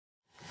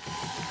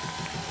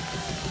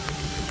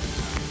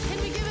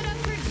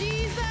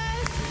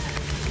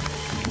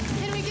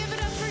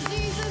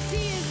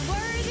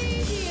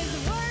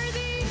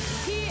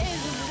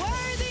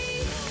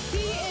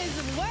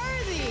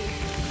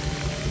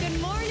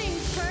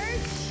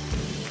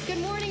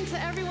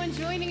to everyone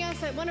joining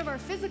us at one of our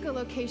physical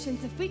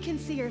locations. If we can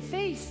see your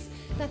face,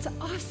 that's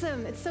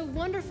awesome. It's so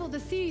wonderful to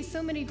see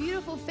so many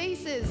beautiful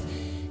faces.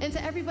 And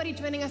to everybody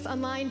joining us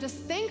online, just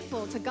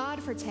thankful to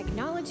God for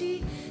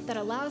technology that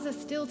allows us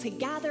still to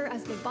gather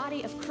as the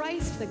body of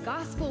Christ. The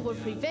gospel will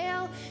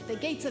prevail. The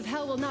gates of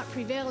hell will not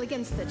prevail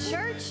against the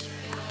church.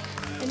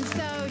 And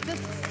so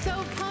just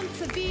so pumped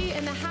to be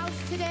in the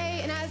house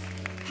today. And as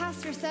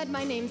Pastor said,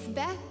 my name's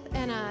Beth,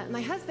 and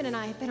my husband and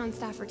I have been on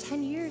staff for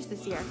 10 years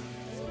this year.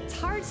 It's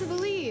hard to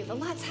believe. A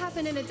lot's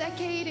happened in a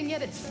decade, and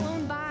yet it's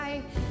flown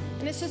by.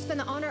 And it's just been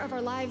the honor of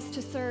our lives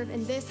to serve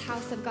in this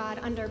house of God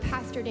under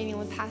Pastor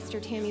Daniel and Pastor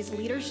Tammy's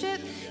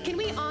leadership. Can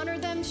we honor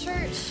them,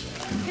 church?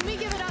 Can we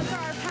give it up for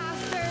our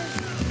pastor?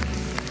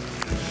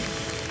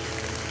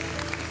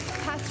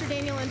 Pastor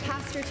Daniel and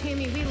Pastor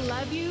Tammy, we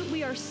love you.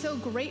 We are so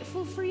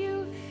grateful for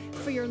you,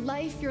 for your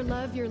life, your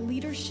love, your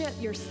leadership,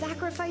 your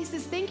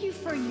sacrifices. Thank you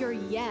for your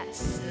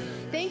yes.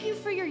 Thank you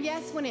for your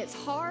yes when it's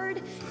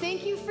hard.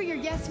 Thank you for your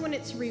yes when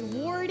it's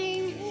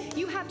rewarding.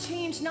 You have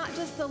changed not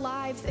just the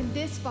lives in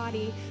this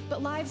body,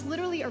 but lives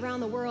literally around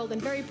the world,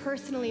 and very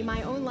personally,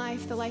 my own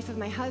life, the life of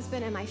my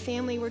husband and my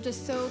family. We're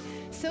just so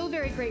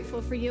very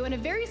grateful for you. And a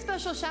very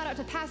special shout out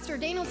to Pastor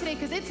Daniel today,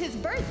 because it's his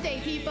birthday,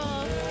 people.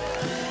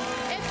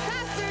 It's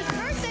Pastor's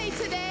birthday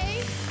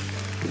today.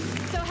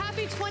 So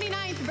happy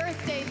 29th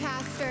birthday,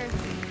 Pastor.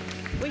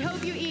 We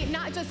hope you eat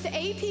not just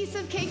a piece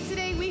of cake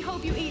today, we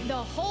hope you eat the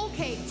whole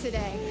cake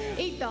today.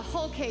 Eat the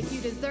whole cake, you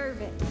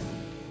deserve it.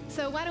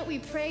 So why don't we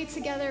pray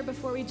together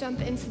before we jump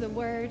into the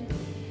word.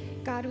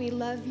 God, we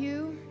love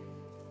you.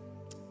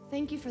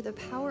 Thank you for the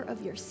power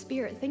of your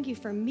Spirit. Thank you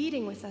for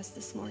meeting with us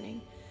this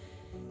morning.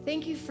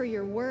 Thank you for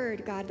your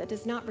word, God, that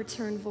does not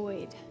return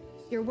void.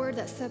 Your word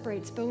that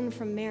separates bone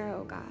from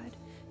marrow, God.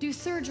 Do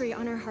surgery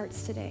on our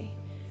hearts today.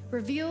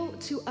 Reveal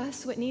to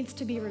us what needs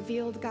to be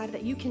revealed, God,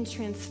 that you can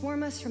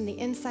transform us from the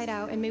inside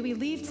out. And may we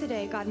leave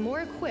today, God, more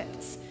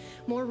equipped,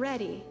 more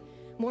ready,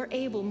 more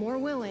able, more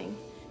willing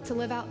to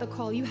live out the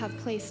call you have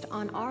placed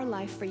on our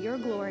life for your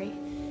glory.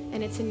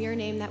 And it's in your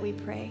name that we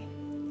pray.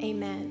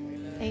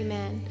 Amen.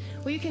 Amen.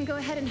 Well, you can go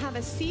ahead and have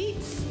a seat.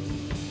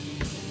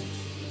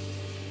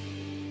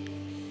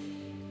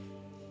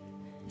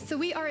 So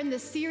we are in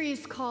this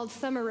series called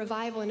Summer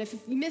Revival. And if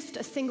you missed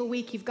a single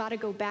week, you've got to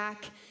go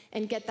back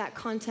and get that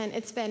content.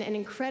 It's been an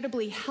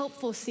incredibly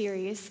helpful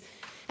series.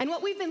 And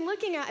what we've been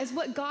looking at is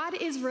what God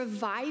is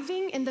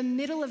reviving in the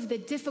middle of the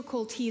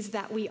difficulties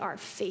that we are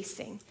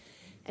facing.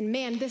 And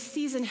man, this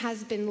season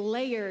has been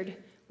layered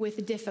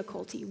with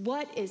difficulty.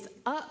 What is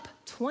up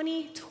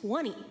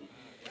 2020?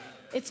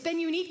 It's been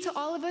unique to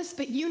all of us,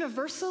 but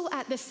universal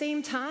at the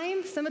same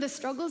time. Some of the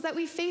struggles that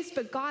we face,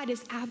 but God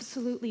is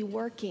absolutely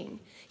working.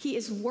 He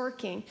is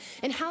working.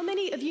 And how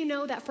many of you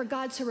know that for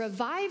God to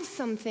revive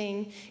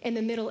something in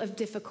the middle of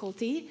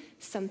difficulty,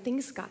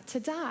 something's got to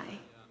die?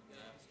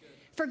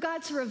 For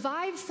God to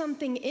revive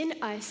something in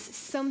us,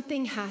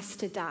 something has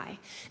to die.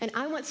 And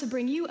I want to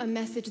bring you a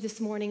message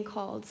this morning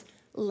called,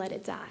 Let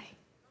It Die.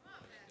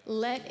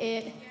 Let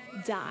it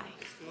die.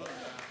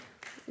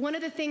 One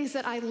of the things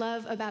that I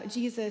love about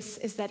Jesus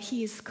is that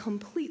he's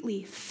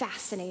completely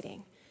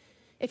fascinating.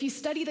 If you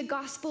study the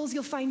Gospels,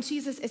 you'll find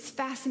Jesus is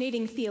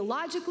fascinating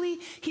theologically.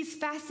 He's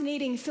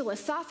fascinating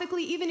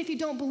philosophically. Even if you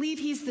don't believe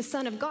he's the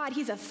Son of God,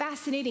 he's a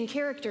fascinating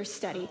character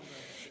study.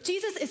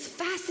 Jesus is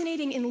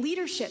fascinating in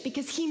leadership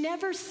because he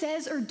never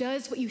says or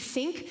does what you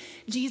think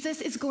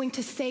Jesus is going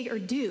to say or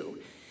do.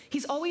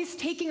 He's always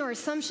taking our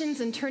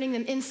assumptions and turning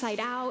them inside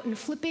out and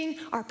flipping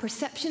our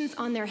perceptions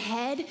on their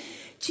head.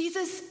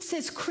 Jesus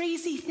says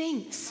crazy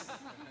things.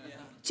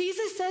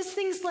 Jesus says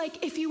things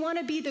like, if you want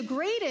to be the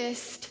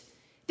greatest,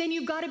 then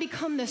you've got to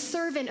become the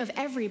servant of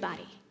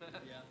everybody.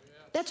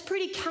 That's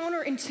pretty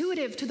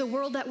counterintuitive to the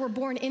world that we're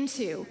born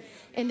into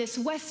in this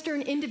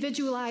Western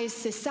individualized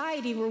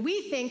society where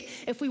we think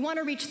if we want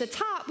to reach the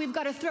top, we've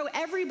got to throw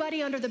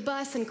everybody under the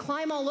bus and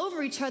climb all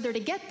over each other to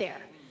get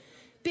there.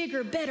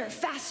 Bigger, better,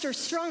 faster,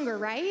 stronger,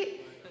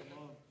 right?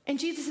 And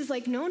Jesus is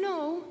like,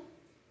 no.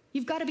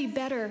 You've got to be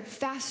better,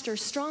 faster,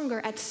 stronger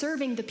at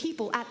serving the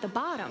people at the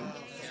bottom.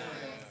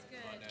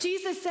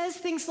 Jesus says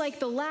things like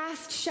the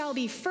last shall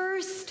be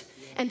first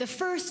and the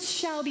first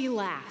shall be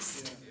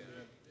last.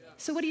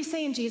 So what are you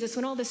saying, Jesus?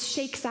 When all this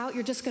shakes out,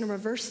 you're just going to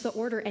reverse the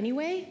order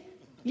anyway?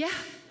 Yeah,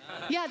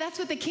 that's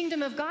what the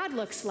kingdom of God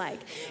looks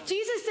like.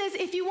 Jesus says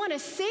if you want to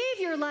save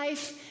your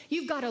life,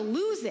 you've got to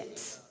lose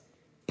it.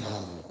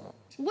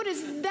 What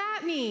does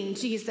that mean,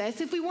 Jesus?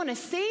 If we want to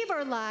save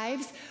our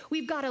lives,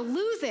 we've got to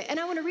lose it. And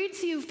I want to read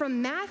to you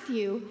from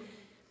Matthew.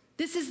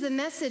 This is the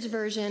Message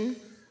version.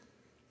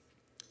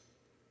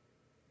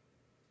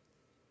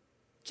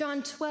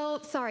 John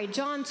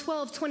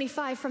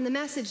 12:25 from the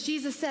Message,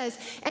 Jesus says,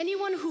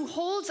 anyone who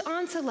holds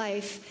on to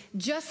life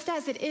just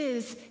as it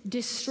is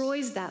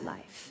destroys that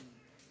life.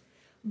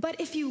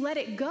 But if you let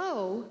it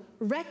go,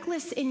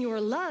 reckless in your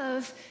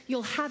love,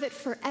 you'll have it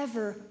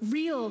forever,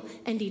 real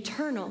and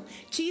eternal.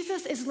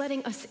 Jesus is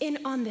letting us in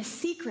on the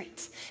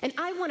secret. And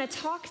I want to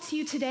talk to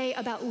you today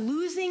about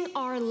losing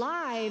our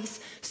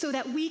lives so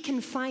that we can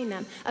find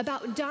them,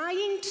 about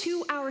dying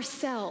to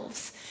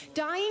ourselves,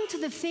 dying to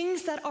the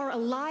things that are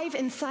alive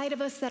inside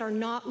of us that are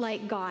not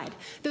like God,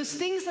 those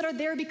things that are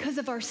there because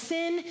of our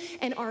sin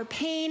and our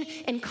pain,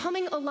 and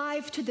coming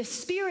alive to the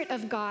Spirit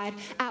of God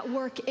at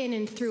work in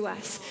and through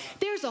us.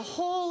 There's a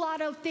whole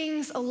lot of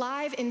things alive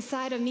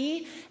inside of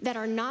me that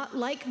are not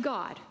like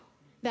God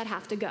that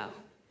have to go.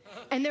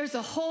 And there's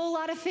a whole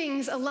lot of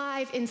things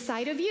alive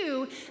inside of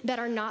you that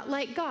are not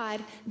like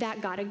God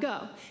that gotta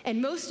go. And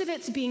most of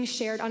it's being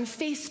shared on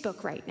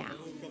Facebook right now.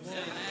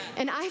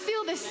 And I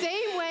feel the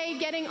same way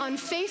getting on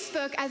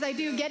Facebook as I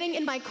do getting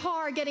in my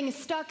car, getting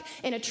stuck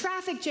in a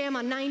traffic jam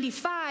on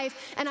 95,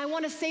 and I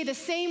want to say the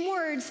same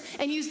words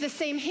and use the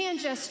same hand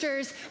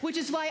gestures, which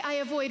is why I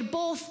avoid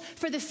both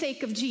for the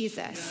sake of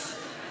Jesus.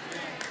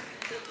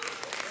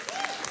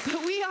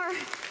 But we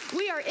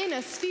are in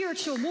a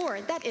spiritual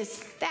war. That is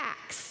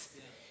facts.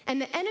 And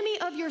the enemy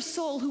of your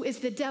soul, who is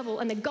the devil,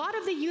 and the God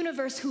of the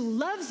universe, who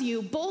loves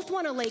you, both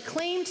want to lay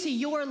claim to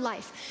your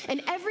life.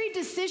 And every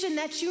decision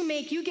that you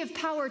make, you give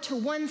power to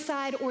one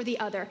side or the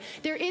other.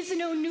 There is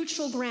no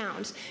neutral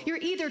ground. You're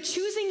either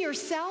choosing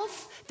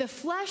yourself, the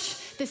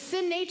flesh, the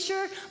sin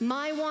nature,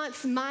 my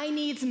wants, my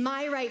needs,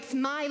 my rights,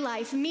 my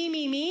life,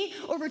 me,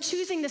 or we're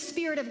choosing the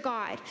Spirit of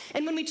God.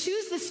 And when we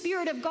choose the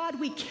Spirit of God,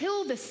 we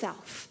kill the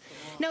self.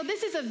 Now,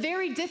 this is a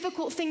very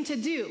difficult thing to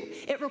do.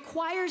 It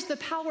requires the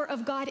power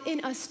of God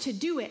in us to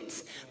do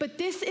it. But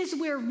this is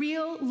where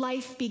real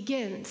life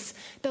begins.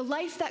 The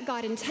life that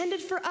God intended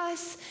for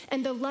us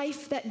and the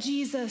life that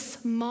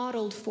Jesus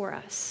modeled for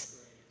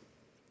us.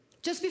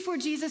 Just before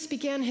Jesus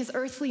began his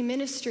earthly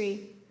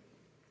ministry,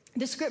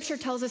 the scripture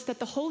tells us that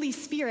the Holy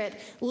Spirit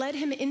led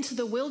him into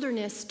the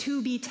wilderness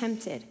to be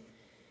tempted.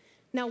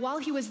 Now, while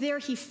he was there,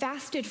 he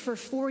fasted for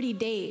 40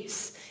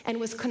 days and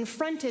was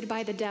confronted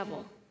by the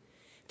devil.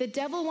 The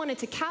devil wanted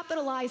to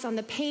capitalize on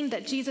the pain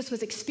that Jesus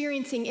was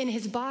experiencing in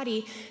his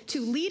body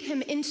to lead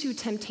him into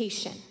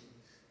temptation.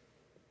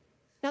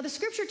 Now, the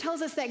scripture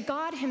tells us that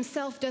God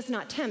himself does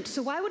not tempt.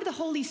 So why would the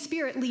Holy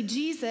Spirit lead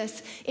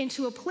Jesus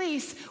into a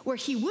place where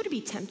he would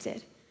be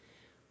tempted?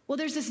 Well,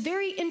 there's this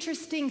very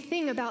interesting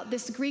thing about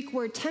this Greek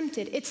word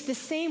tempted. It's the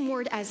same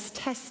word as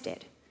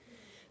tested.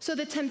 So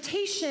the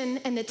temptation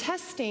and the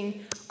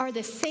testing are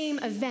the same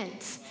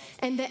event.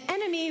 And the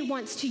enemy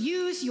wants to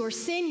use your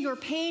sin, your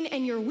pain,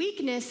 and your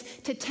weakness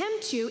to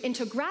tempt you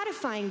into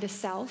gratifying the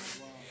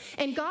self.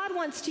 And God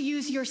wants to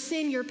use your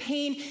sin, your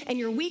pain, and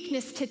your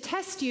weakness to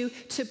test you,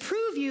 to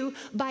prove you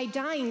by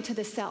dying to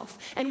the self.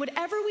 And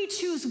whatever we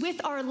choose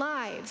with our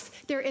lives,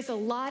 there is a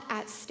lot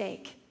at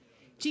stake.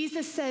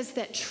 Jesus says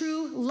that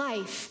true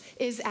life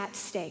is at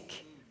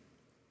stake.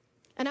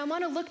 And I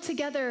want to look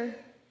together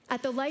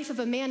at the life of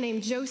a man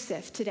named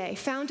Joseph today,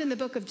 found in the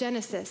book of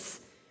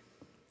Genesis.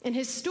 And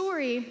his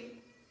story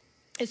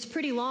is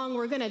pretty long.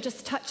 We're going to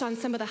just touch on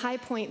some of the high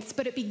points,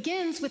 but it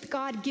begins with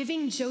God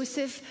giving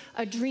Joseph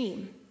a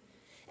dream,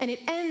 and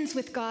it ends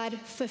with God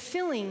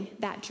fulfilling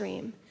that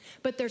dream.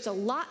 But there's a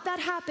lot that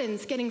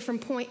happens getting from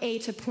point A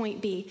to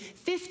point B.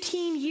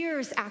 15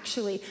 years,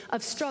 actually,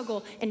 of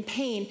struggle and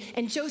pain,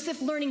 and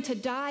Joseph learning to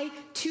die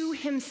to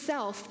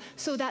himself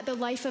so that the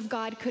life of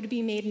God could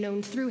be made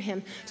known through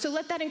him. So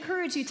let that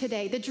encourage you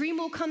today. The dream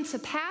will come to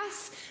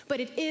pass, but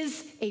it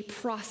is a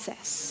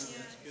process.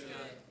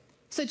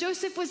 So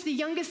Joseph was the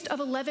youngest of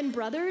 11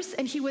 brothers,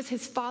 and he was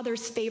his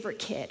father's favorite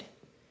kid.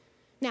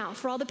 Now,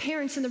 for all the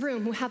parents in the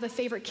room who have a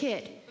favorite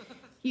kid,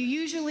 you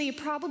usually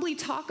probably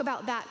talk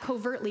about that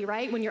covertly,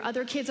 right? When your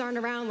other kids aren't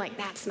around, like,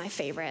 that's my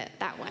favorite,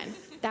 that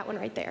one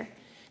right there.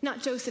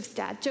 Not Joseph's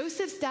dad.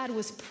 Joseph's dad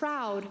was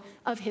proud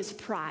of his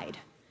pride.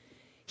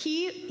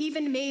 He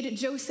even made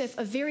Joseph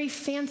a very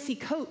fancy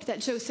coat that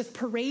Joseph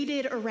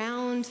paraded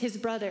around his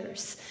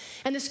brothers.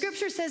 And the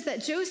scripture says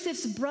that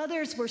Joseph's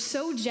brothers were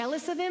so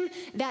jealous of him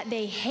that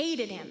they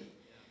hated him.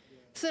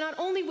 So not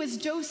only was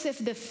Joseph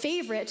the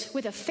favorite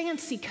with a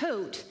fancy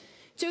coat,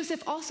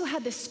 Joseph also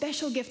had this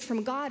special gift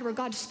from God where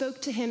God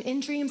spoke to him in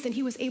dreams and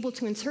he was able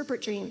to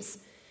interpret dreams.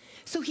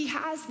 So he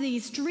has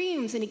these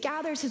dreams and he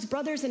gathers his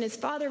brothers and his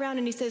father around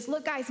and he says,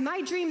 look guys,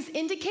 my dreams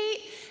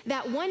indicate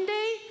that one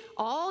day,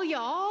 all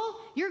y'all,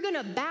 you're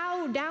gonna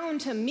bow down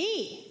to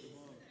me.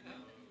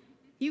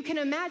 You can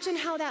imagine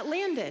how that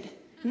landed.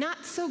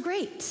 Not so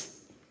great.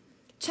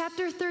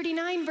 Chapter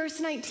 39, verse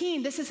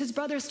 19, this is his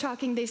brothers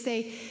talking. They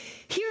say,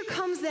 here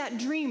comes that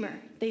dreamer,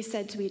 they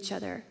said to each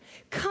other.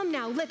 Come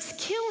now, let's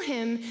kill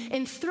him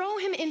and throw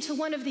him into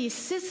one of these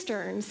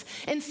cisterns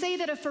and say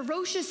that a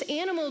ferocious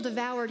animal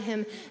devoured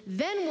him.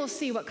 Then we'll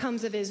see what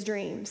comes of his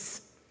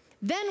dreams.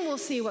 Then we'll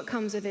see what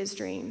comes of his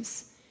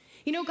dreams.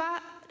 You know,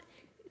 God,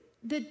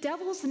 the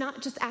devil's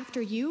not just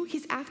after you.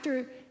 He's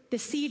after the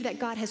seed that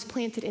God has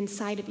planted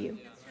inside of you.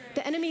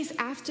 The enemy's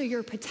after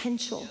your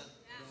potential.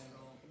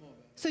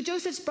 So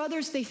Joseph's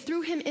brothers, they threw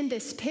him in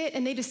this pit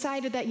and they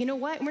decided that, you know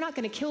what, we're not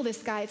going to kill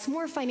this guy. It's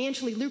more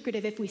financially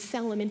lucrative if we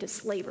sell him into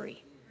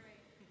slavery.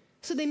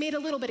 So they made a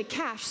little bit of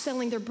cash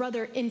selling their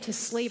brother into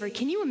slavery.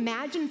 Can you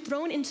imagine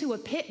thrown into a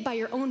pit by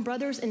your own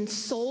brothers and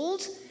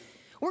sold?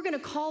 We're going to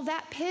call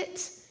that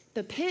pit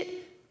the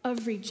pit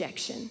of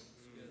rejection.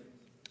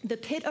 The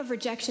pit of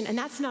rejection, and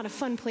that's not a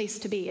fun place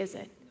to be, is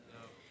it?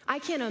 I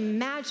can't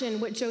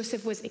imagine what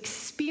Joseph was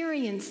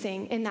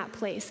experiencing in that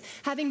place,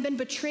 having been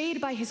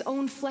betrayed by his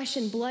own flesh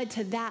and blood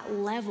to that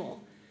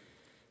level.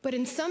 But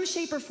in some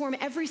shape or form,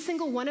 every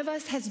single one of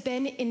us has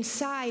been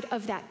inside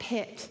of that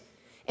pit.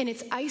 And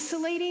it's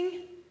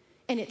isolating,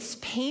 and it's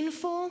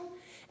painful,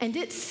 and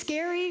it's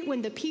scary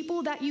when the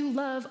people that you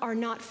love are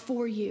not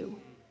for you.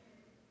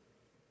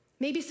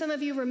 Maybe some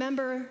of you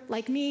remember,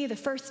 like me, the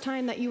first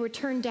time that you were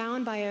turned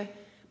down by a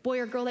boy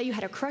or girl that you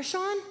had a crush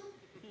on.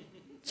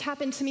 Which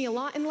happened to me a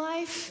lot in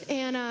life.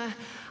 And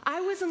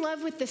I was in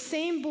love with the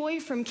same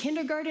boy from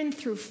kindergarten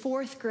through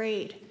 4th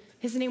grade.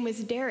 His name was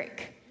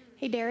Derek.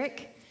 Hey,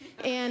 Derek.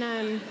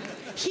 And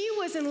he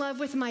was in love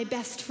with my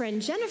best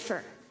friend,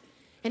 Jennifer.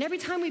 And every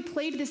time we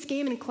played this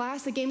game in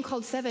class, a game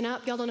called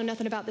 7-Up, y'all don't know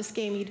nothing about this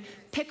game. He'd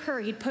pick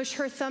her, he'd push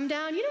her thumb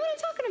down. You know what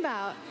I'm talking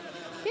about?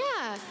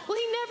 Yeah. Well,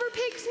 he never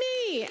picked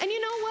me. And you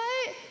know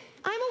what?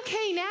 I'm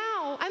okay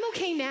now. I'm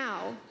okay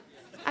now.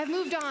 I've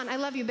moved on. I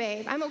love you,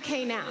 babe. I'm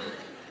okay now.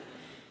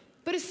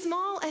 But as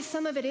small as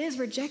some of it is,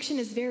 rejection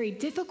is very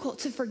difficult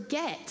to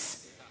forget,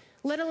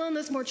 let alone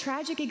those more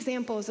tragic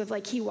examples of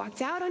like he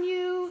walked out on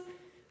you,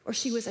 or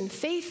she was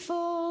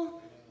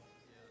unfaithful,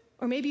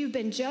 or maybe you've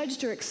been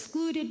judged or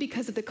excluded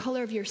because of the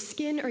color of your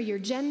skin or your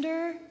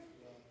gender.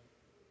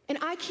 And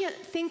I can't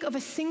think of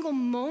a single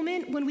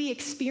moment when we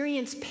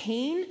experience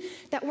pain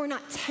that we're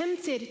not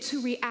tempted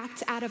to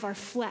react out of our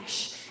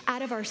flesh,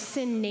 out of our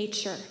sin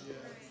nature.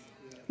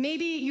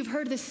 Maybe you've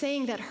heard the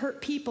saying that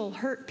hurt people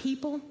hurt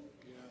people.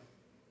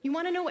 You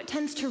want to know what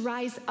tends to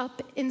rise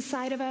up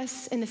inside of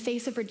us in the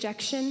face of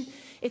rejection?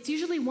 It's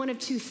usually one of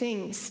two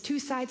things, two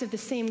sides of the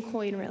same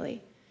coin,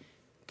 really.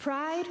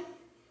 Pride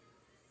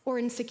or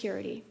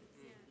insecurity.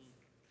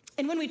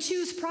 And when we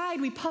choose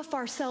pride, we puff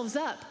ourselves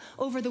up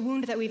over the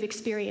wound that we've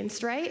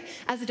experienced, right?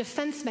 As a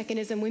defense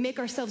mechanism, we make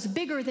ourselves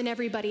bigger than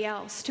everybody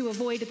else to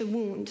avoid the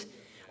wound.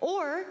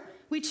 Or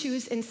we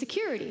choose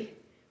insecurity,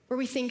 where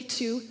we think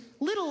too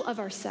little of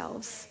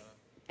ourselves.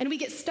 And we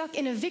get stuck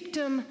in a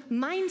victim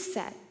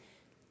mindset.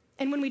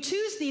 And when we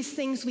choose these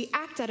things, we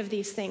act out of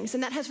these things.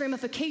 And that has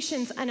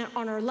ramifications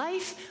on our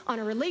life, on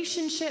our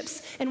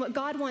relationships, and what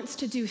God wants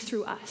to do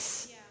through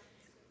us.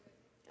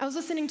 I was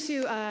listening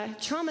to a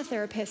trauma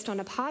therapist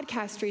on a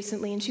podcast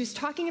recently, and she was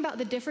talking about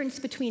the difference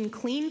between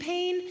clean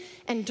pain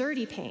and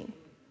dirty pain.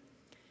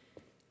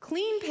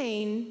 Clean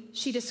pain,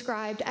 she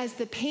described as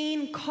the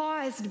pain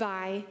caused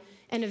by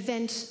an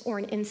event or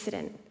an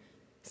incident,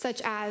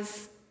 such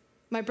as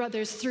my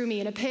brothers threw me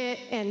in a pit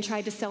and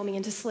tried to sell me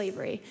into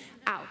slavery.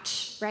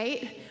 Ouch,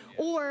 right?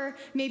 Or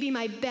maybe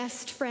my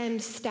best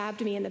friend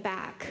stabbed me in the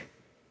back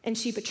and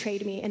she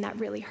betrayed me and that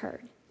really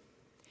hurt.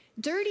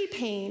 Dirty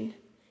pain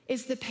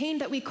is the pain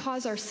that we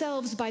cause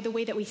ourselves by the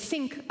way that we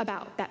think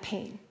about that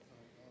pain.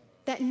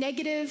 That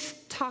negative,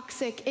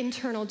 toxic,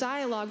 internal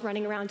dialogue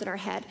running around in our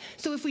head.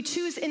 So if we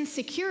choose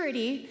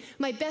insecurity,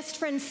 my best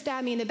friend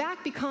stabbed me in the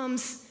back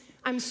becomes,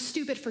 I'm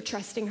stupid for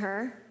trusting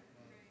her,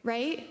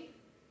 right?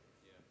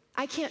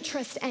 I can't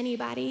trust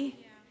anybody.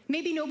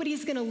 Maybe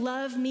nobody's gonna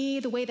love me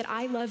the way that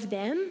I love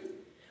them.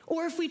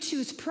 Or if we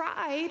choose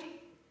pride,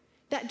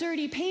 that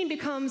dirty pain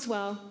becomes,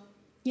 well,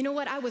 you know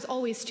what? I was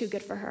always too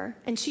good for her,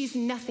 and she's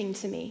nothing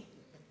to me.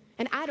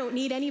 And I don't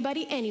need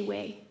anybody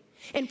anyway.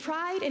 And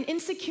pride and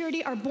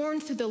insecurity are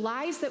born through the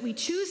lies that we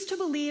choose to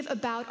believe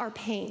about our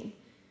pain.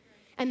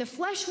 And the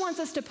flesh wants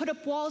us to put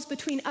up walls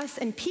between us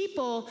and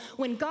people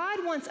when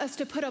God wants us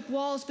to put up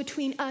walls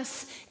between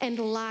us and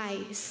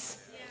lies.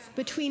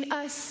 Between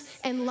us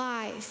and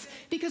lies.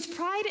 Because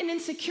pride and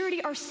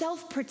insecurity are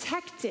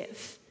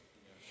self-protective.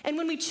 And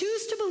when we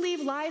choose to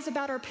believe lies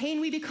about our pain,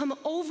 we become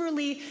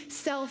overly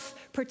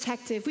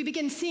self-protective. We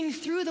begin seeing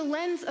through the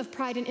lens of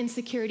pride and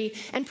insecurity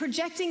and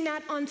projecting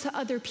that onto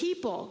other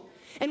people.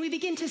 And we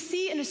begin to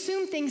see and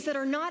assume things that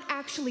are not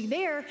actually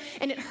there,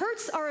 and it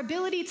hurts our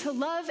ability to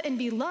love and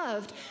be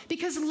loved,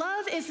 because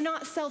love is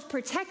not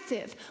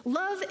self-protective.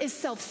 Love is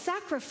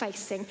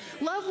self-sacrificing.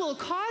 Love will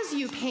cause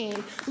you pain.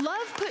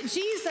 Love put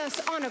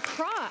Jesus on a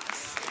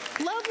cross.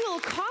 Love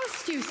will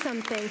cost you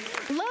something.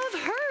 Love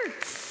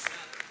hurts.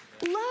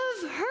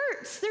 Love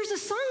hurts. There's a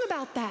song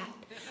about that.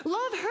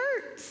 Love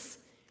hurts.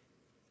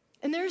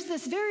 And there's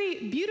this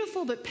very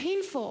beautiful but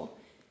painful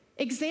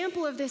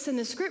example of this in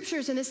the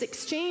scriptures, in this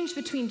exchange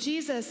between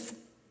Jesus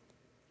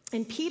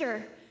and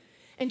Peter.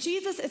 And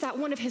Jesus is at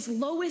one of his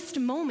lowest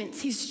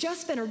moments. He's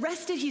just been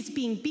arrested. He's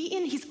being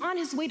beaten. He's on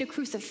his way to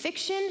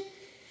crucifixion.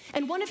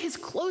 And one of his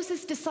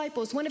closest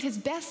disciples, one of his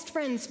best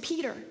friends,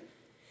 Peter,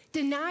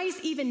 denies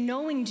even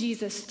knowing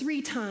Jesus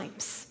 3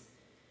 times.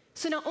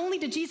 So not only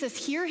did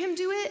Jesus hear him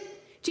do it,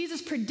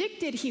 Jesus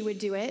predicted he would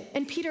do it,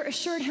 and Peter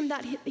assured him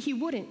that he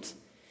wouldn't.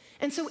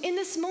 And so in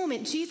this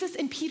moment, Jesus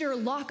and Peter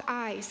lock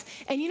eyes.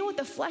 And you know what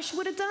the flesh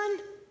would have done?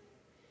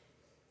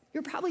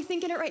 You're probably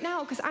thinking it right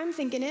now because I'm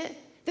thinking it.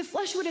 The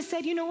flesh would have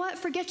said, you know what?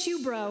 Forget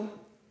you, bro.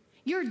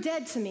 You're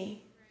dead to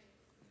me.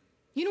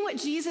 You know what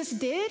Jesus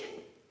did?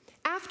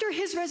 After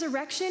his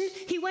resurrection,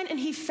 he went and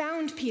he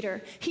found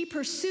Peter. He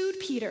pursued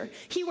Peter.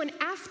 He went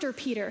after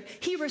Peter.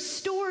 He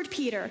restored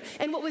Peter.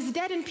 And what was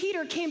dead in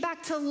Peter came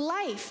back to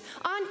life.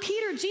 On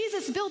Peter,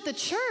 Jesus built the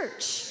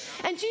church.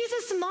 And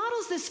Jesus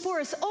models this for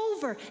us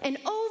over and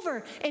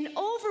over and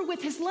over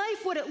with his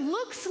life, what it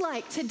looks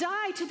like to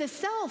die to the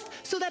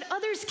self so that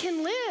others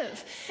can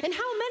live. And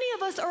how many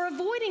of us are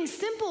avoiding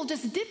simple,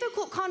 just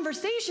difficult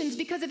conversations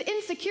because of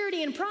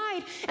insecurity and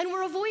pride, and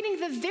we're avoiding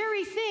the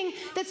very thing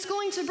that's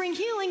going to bring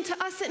healing to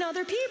us and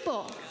other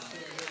people.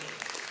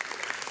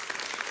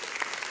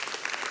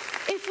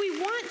 If we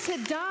want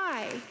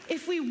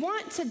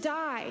to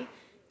die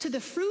to the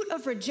fruit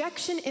of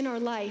rejection in our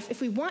life,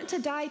 if we want to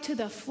die to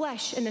the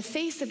flesh in the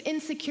face of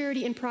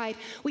insecurity and pride,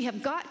 we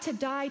have got to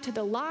die to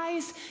the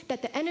lies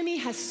that the enemy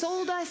has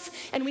sold us,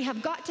 and we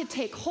have got to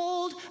take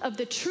hold of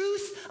the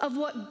truth of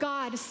what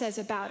God says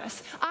about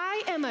us.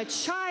 I am a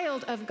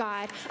child of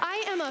God.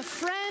 I am a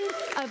friend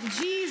of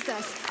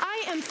Jesus.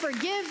 I am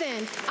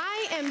forgiven.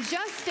 I am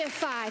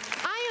justified.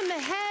 I am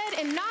the head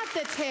and not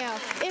the tail.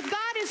 If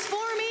God is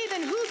for me,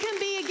 then who can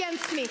be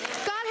against me?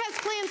 God has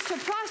plans to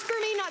prosper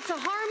me, not to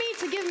harm me,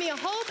 to give me a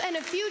hope and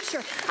a future.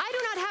 I do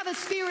not have a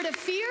spirit of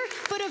fear,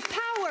 but of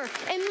power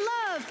and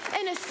love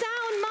and a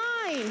sound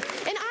mind.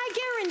 And I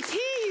guarantee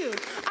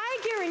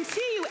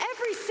you,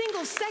 every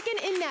single second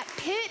in that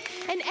pit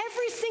and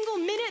every single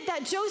minute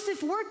that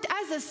Joseph worked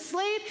as a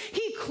slave,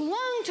 he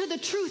clung to the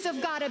truth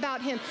of God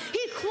about him.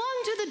 He clung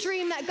to the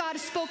dream that God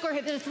spoke over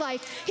his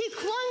life. He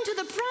clung to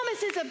the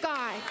promises of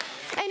God.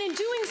 And in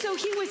doing so,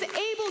 he was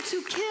able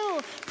to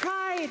kill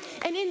pride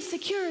and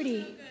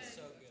insecurity.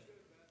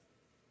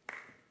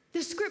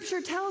 The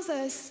scripture tells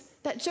us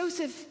that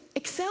Joseph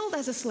excelled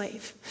as a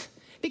slave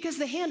because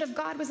the hand of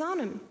God was on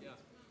him.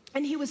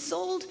 And he was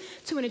sold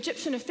to an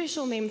Egyptian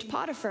official named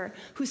Potiphar,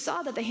 who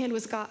saw that the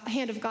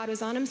hand of God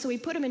was on him, so he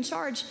put him in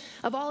charge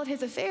of all of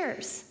his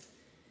affairs.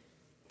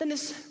 Then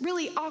this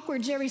really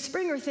awkward Jerry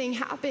Springer thing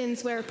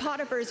happens where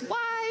Potiphar's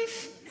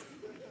wife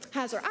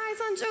has her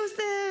eyes on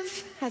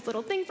Joseph, has a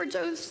little thing for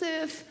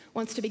Joseph,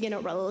 wants to begin a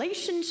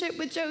relationship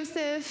with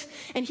Joseph,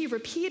 and he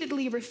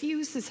repeatedly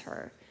refuses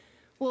her.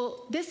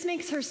 Well, this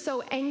makes her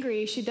so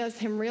angry, she does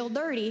him real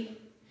dirty,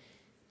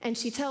 and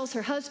she tells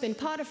her husband,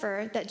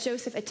 Potiphar, that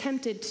Joseph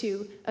attempted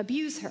to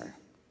abuse her.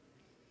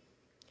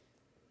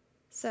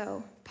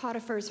 So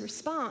Potiphar's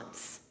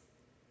response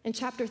in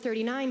chapter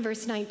 39,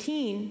 verse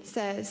 19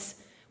 says,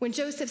 when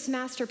Joseph's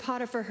master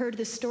Potiphar heard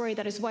the story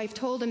that his wife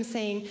told him,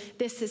 saying,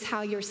 "This is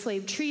how your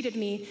slave treated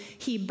me,"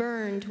 he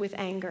burned with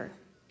anger.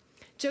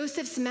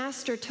 Joseph's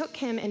master took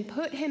him and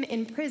put him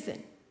in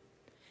prison,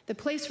 the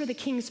place where the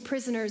king's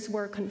prisoners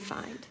were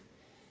confined.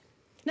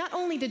 Not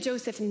only did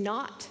Joseph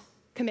not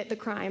commit the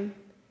crime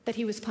that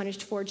he was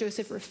punished for,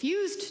 Joseph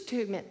refused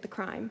to commit the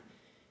crime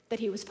that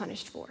he was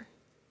punished for.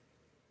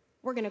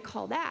 We're going to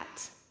call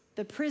that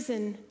the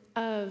prison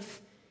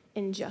of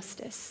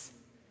injustice.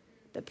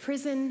 The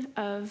prison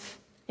of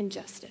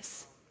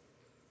injustice.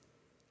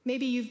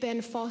 Maybe you've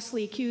been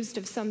falsely accused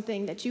of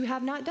something that you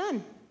have not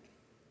done.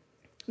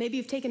 Maybe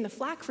you've taken the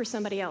flak for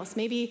somebody else.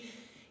 Maybe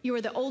you were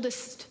the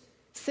oldest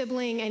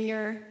sibling and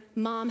your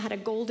mom had a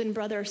golden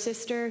brother or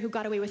sister who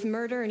got away with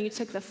murder and you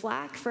took the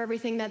flak for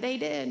everything that they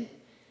did.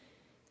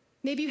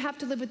 Maybe you have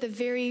to live with the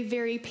very,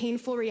 very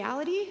painful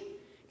reality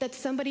that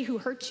somebody who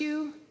hurt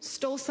you,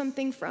 stole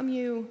something from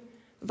you,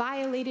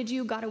 violated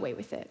you, got away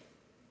with it.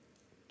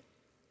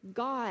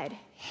 God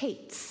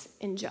hates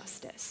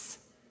injustice.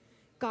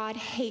 God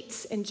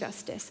hates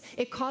injustice.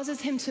 It causes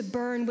him to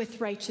burn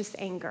with righteous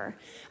anger.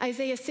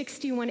 Isaiah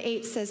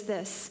 61:8 says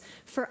this,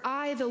 "For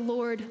I, the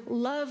Lord,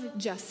 love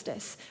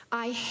justice.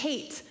 I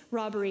hate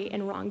robbery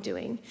and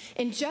wrongdoing."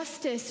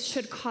 Injustice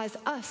should cause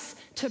us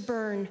to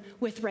burn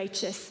with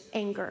righteous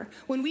anger.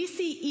 When we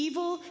see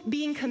evil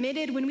being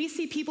committed, when we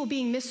see people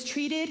being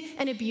mistreated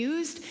and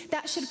abused,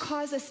 that should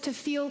cause us to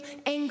feel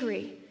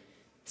angry.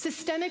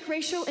 Systemic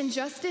racial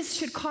injustice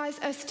should cause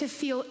us to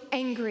feel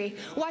angry.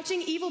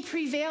 Watching evil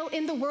prevail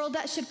in the world,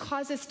 that should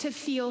cause us to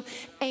feel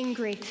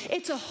angry.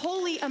 It's a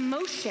holy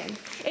emotion.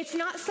 It's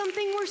not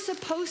something we're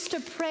supposed to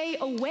pray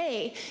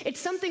away. It's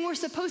something we're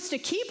supposed to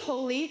keep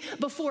holy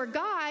before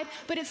God,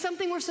 but it's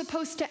something we're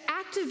supposed to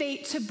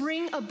activate to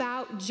bring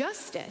about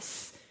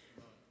justice.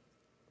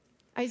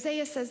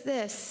 Isaiah says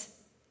this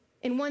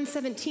in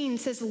 1:17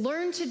 says,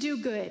 "Learn to do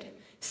good.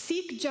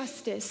 Seek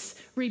justice,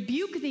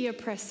 rebuke the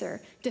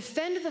oppressor,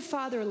 defend the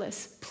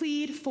fatherless,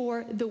 plead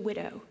for the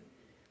widow."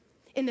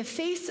 In the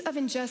face of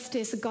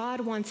injustice, God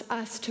wants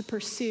us to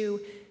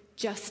pursue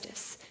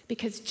justice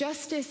because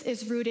justice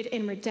is rooted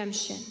in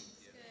redemption,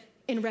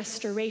 in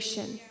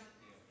restoration,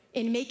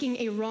 in making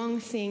a wrong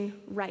thing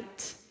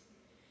right.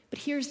 But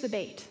here's the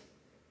bait.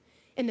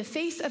 In the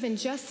face of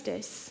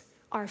injustice,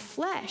 our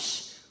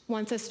flesh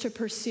wants us to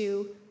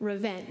pursue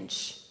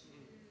revenge.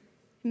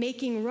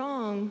 making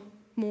wrong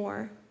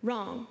more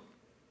wrong.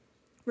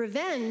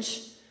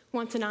 Revenge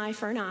wants an eye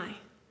for an eye,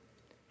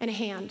 and a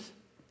hand,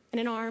 and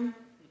an arm,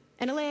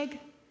 and a leg,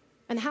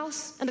 and the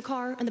house, and the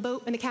car, and the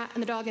boat, and the cat,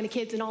 and the dog, and the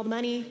kids, and all the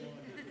money.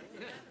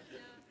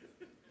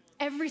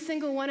 Every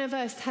single one of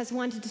us has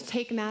wanted to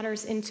take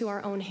matters into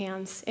our own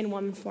hands in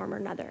one form or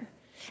another.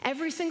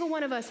 Every single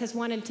one of us has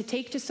wanted to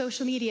take to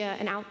social media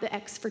and out the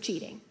ex for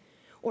cheating,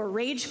 or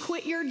rage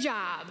quit your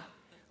job,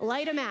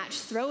 light a match,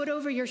 throw it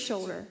over your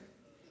shoulder.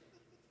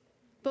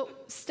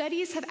 But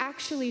studies have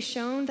actually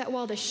shown that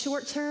while the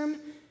short-term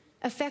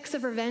effects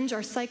of revenge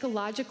are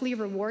psychologically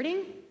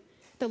rewarding,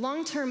 the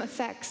long-term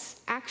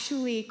effects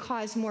actually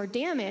cause more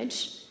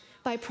damage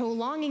by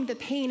prolonging the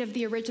pain of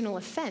the original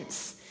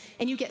offense.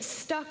 And you get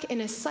stuck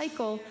in a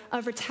cycle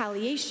of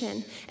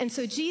retaliation. And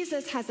so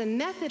Jesus has a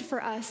method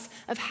for us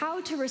of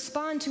how to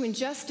respond to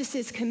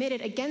injustices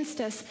committed against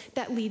us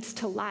that leads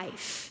to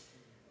life.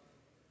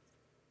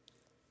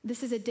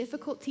 This is a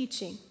difficult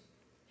teaching.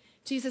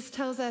 Jesus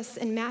tells us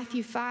in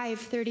Matthew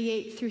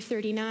 5:38 through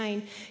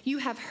 39, "You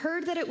have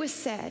heard that it was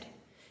said,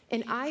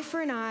 an eye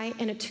for an eye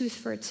and a tooth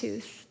for a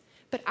tooth.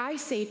 But I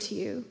say to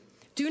you,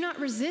 do not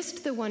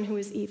resist the one who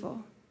is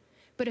evil.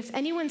 But if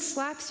anyone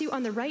slaps you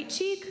on the right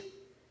cheek,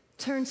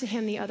 turn to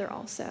him the other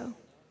also."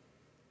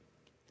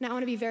 Now, I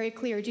want to be very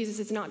clear. Jesus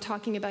is not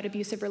talking about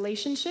abusive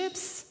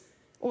relationships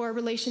or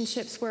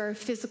relationships where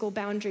physical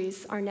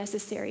boundaries are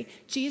necessary.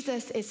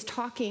 Jesus is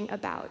talking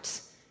about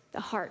the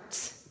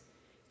heart.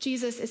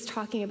 Jesus is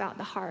talking about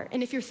the heart.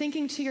 And if you're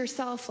thinking to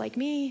yourself like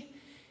me,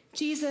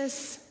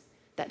 Jesus,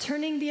 that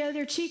turning the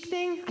other cheek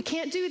thing, I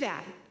can't do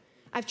that.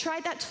 I've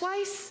tried that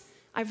twice.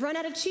 I've run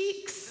out of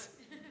cheeks.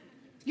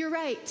 You're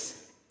right.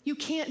 You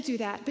can't do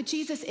that, but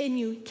Jesus in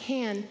you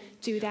can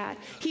do that.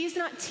 He's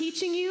not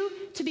teaching you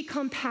to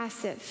become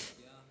passive.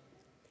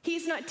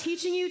 He's not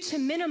teaching you to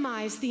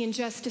minimize the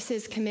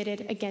injustices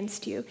committed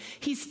against you.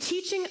 He's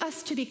teaching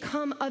us to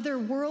become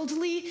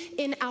otherworldly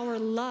in our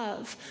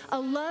love, a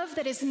love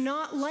that is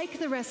not like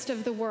the rest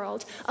of the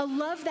world, a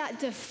love that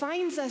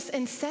defines us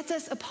and sets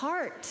us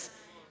apart.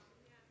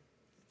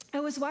 I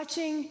was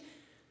watching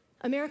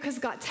America's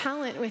Got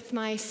Talent with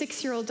my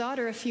 6-year-old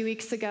daughter a few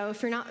weeks ago.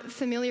 If you're not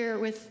familiar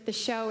with the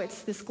show,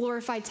 it's this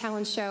glorified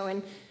talent show,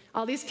 and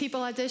all these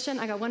people audition.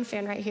 I got one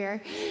fan right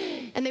here.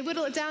 And they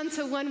whittle it down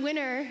to one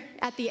winner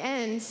at the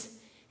end.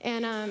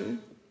 And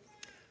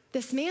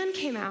this man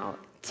came out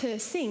to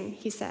sing,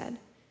 he said.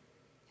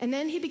 And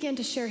then he began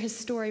to share his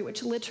story,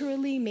 which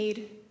literally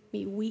made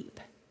me weep.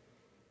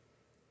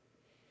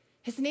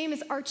 His name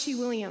is Archie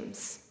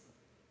Williams.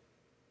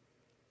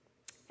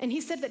 And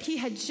he said that he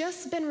had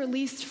just been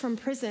released from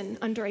prison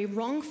under a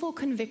wrongful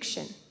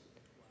conviction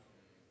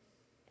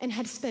and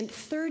had spent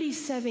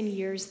 37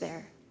 years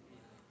there.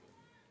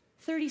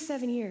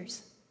 37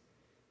 years.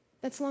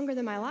 That's longer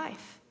than my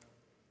life.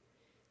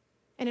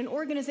 And an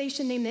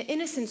organization named the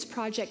Innocence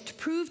Project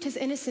proved his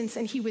innocence,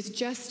 and he was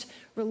just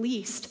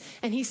released.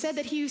 And he said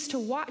that he used to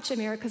watch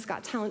America's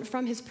Got Talent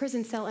from his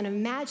prison cell and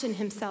imagine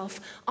himself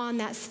on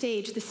that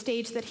stage, the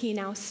stage that he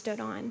now stood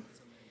on.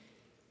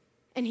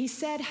 And he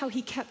said how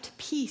he kept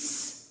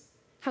peace.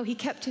 How he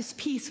kept his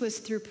peace was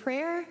through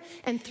prayer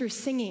and through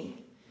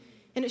singing.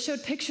 And it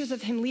showed pictures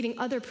of him leading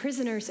other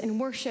prisoners in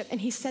worship,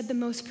 and he said the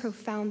most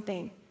profound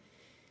thing.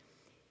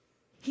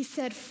 He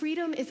said,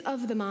 freedom is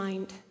of the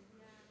mind.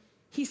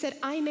 He said,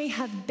 I may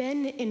have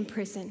been in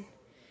prison,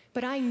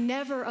 but I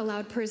never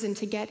allowed prison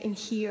to get in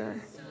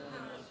here.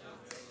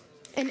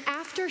 And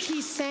after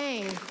he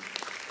sang,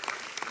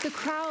 the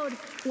crowd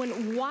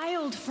went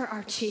wild for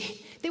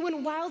Archie. They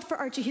went wild for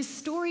Archie. His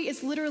story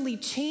is literally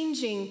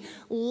changing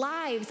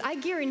lives. I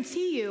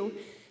guarantee you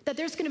that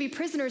there's going to be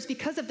prisoners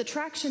because of the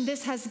traction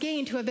this has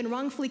gained who have been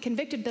wrongfully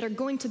convicted that are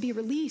going to be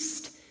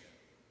released.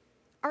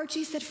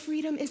 Archie said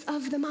freedom is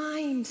of the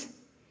mind.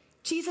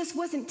 Jesus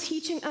wasn't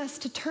teaching us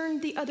to turn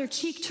the other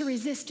cheek to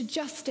resist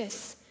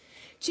justice.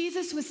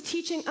 Jesus was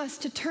teaching us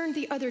to turn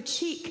the other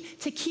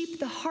cheek to keep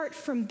the heart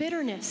from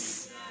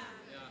bitterness,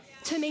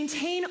 to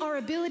maintain our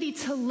ability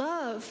to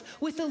love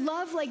with a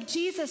love like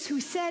Jesus, who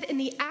said in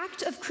the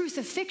act of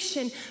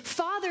crucifixion,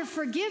 Father,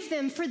 forgive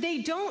them, for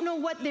they don't know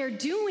what they're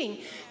doing.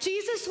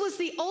 Jesus was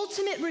the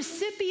ultimate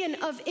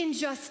recipient of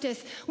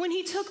injustice when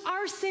he took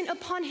our sin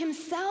upon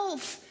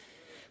himself.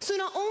 So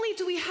not only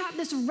do we have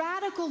this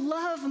radical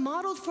love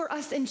modeled for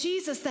us in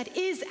Jesus that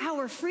is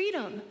our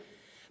freedom,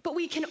 but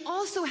we can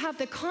also have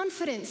the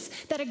confidence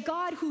that a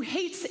God who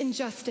hates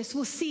injustice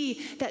will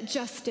see that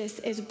justice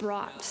is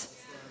brought.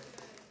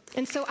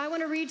 And so I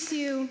want to read to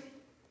you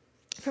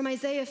from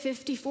Isaiah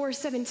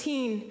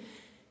 54:17.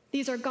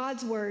 These are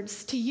God's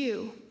words to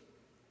you.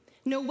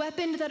 No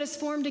weapon that is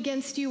formed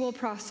against you will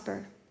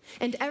prosper,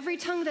 and every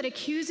tongue that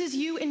accuses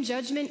you in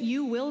judgment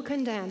you will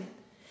condemn.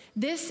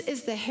 This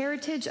is the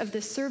heritage of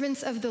the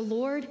servants of the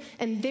Lord,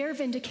 and their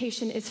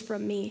vindication is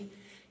from me.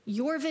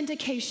 Your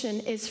vindication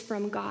is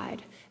from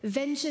God.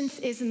 Vengeance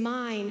is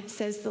mine,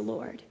 says the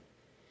Lord.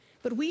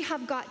 But we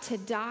have got to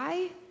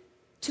die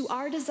to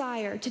our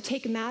desire to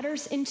take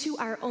matters into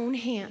our own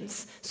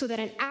hands so that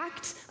an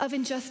act of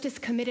injustice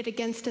committed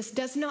against us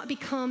does not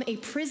become a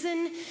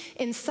prison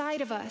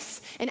inside of us.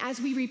 And as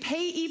we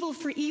repay evil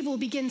for evil,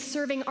 begin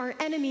serving our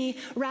enemy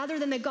rather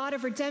than the God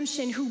of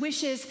redemption who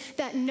wishes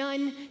that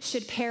none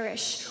should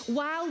perish.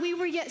 While we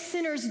were yet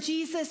sinners,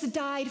 Jesus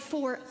died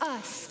for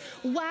us.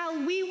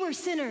 While we were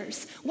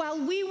sinners, while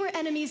we were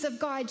enemies of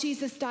God,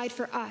 Jesus died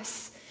for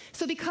us.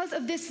 So because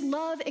of this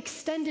love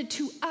extended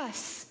to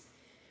us,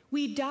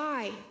 we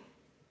die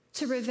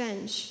to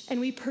revenge and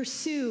we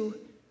pursue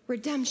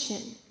redemption.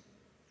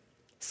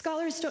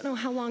 Scholars don't know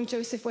how long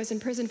Joseph was in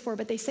prison for,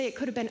 but they say it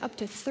could have been up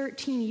to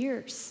 13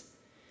 years.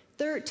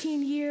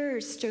 13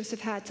 years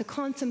Joseph had to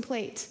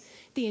contemplate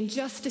the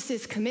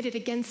injustices committed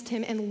against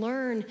him and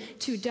learn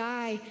to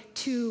die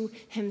to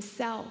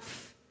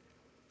himself.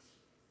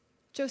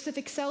 Joseph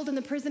excelled in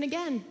the prison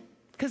again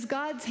because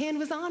God's hand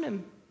was on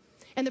him.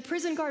 And the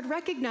prison guard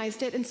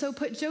recognized it and so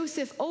put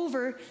Joseph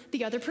over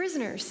the other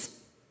prisoners.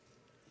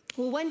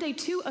 Well, one day,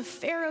 2 of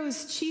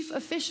Pharaoh's chief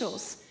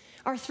officials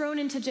are thrown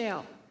into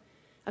jail,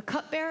 a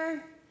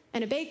cupbearer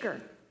and a baker.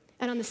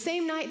 And on the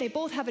same night, they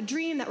both have a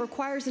dream that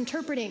requires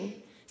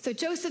interpreting. So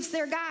Joseph's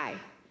their guy.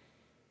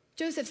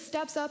 Joseph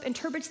steps up,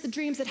 interprets the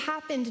dreams that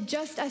happened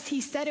just as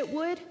he said it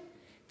would.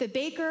 The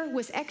baker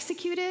was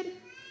executed,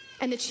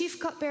 and the chief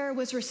cupbearer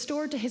was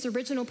restored to his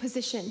original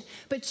position.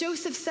 But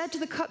Joseph said to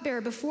the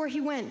cupbearer before he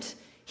went,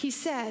 he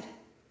said,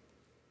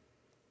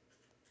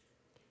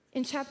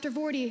 in chapter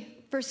 40,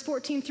 verse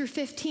 14 through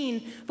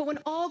 15, but when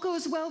all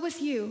goes well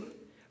with you,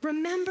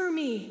 remember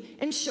me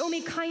and show me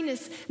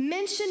kindness.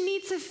 Mention me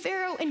to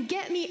Pharaoh and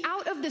get me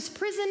out of this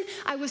prison.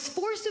 I was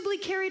forcibly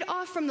carried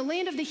off from the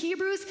land of the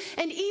Hebrews,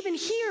 and even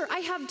here I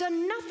have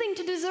done nothing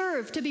to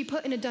deserve to be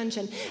put in a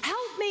dungeon.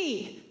 Help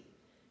me.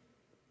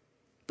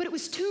 But it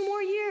was 2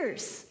 more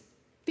years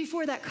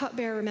before that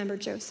cupbearer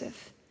remembered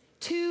Joseph.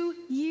 2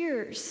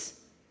 years.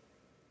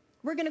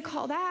 We're going to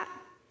call that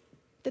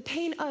the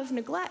pain of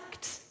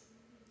neglect.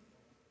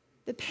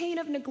 The pain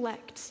of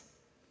neglect.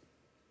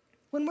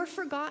 When we're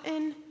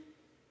forgotten,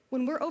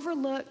 when we're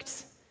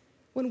overlooked,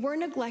 when we're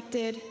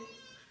neglected,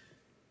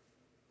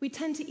 we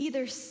tend to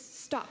either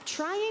stop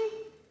trying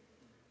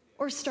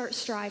or start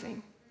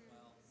striving.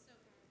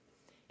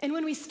 And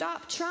when we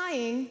stop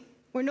trying,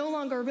 we're no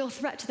longer a real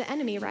threat to the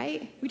enemy,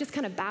 right? We just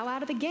kind of bow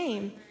out of the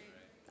game.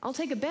 I'll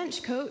take a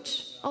bench,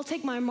 coach. I'll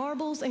take my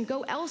marbles and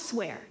go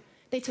elsewhere.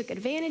 They took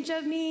advantage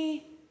of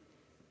me.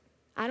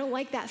 I don't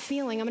like that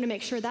feeling. I'm going to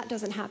make sure that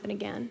doesn't happen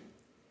again.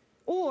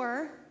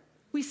 Or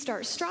we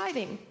start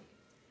striving.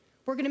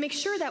 We're going to make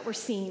sure that we're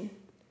seen.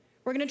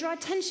 We're going to draw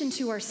attention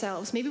to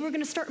ourselves. Maybe we're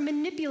going to start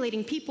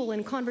manipulating people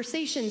in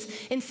conversations,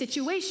 in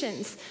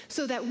situations,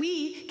 so that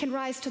we can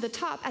rise to the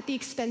top at the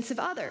expense of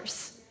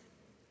others.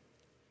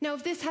 Now,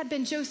 if this had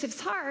been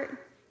Joseph's heart,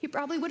 he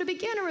probably would have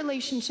begun a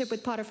relationship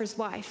with Potiphar's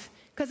wife,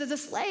 because as a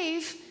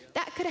slave,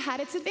 that could have had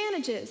its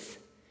advantages.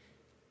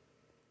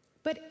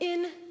 But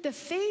in the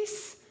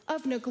face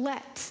of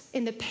neglect,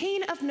 in the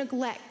pain of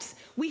neglect,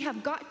 we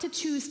have got to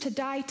choose to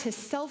die to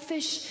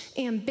selfish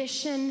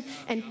ambition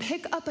and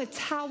pick up a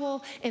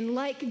towel and,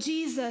 like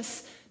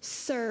Jesus,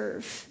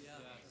 serve.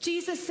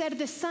 Jesus said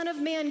the Son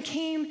of Man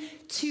came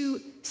to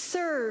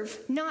serve,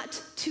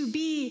 not to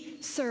be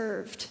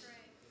served.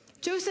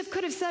 Joseph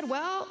could have said,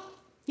 well,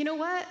 you know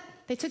what?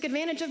 They took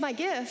advantage of my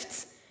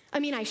gifts. I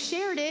mean, I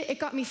shared it. It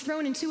got me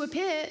thrown into a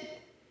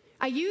pit.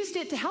 I used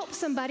it to help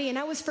somebody and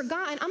I was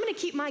forgotten. I'm going to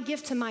keep my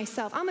gift to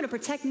myself. I'm going to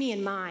protect me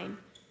and mine.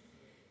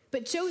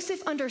 But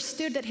Joseph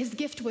understood that his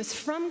gift was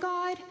from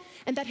God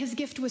and that his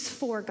gift was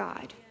for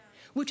God,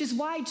 which is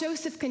why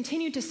Joseph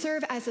continued to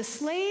serve as a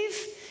slave.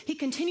 He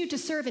continued to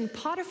serve in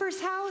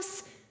Potiphar's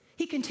house.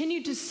 He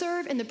continued to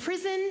serve in the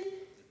prison.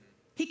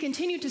 He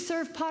continued to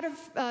serve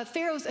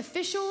Pharaoh's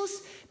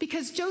officials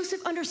because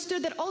Joseph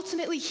understood that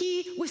ultimately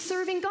he was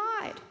serving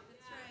God.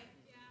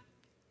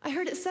 I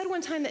heard it said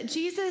one time that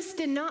Jesus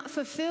did not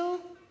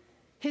fulfill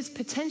his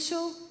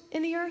potential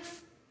in the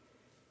earth.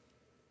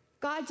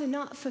 God did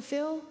not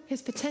fulfill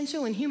his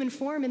potential in human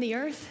form in the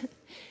earth.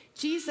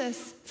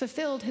 Jesus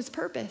fulfilled his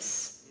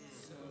purpose.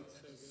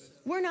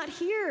 We're not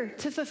here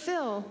to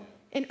fulfill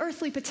an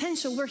earthly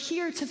potential. We're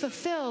here to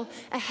fulfill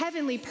a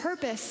heavenly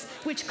purpose,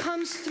 which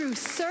comes through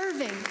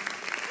serving.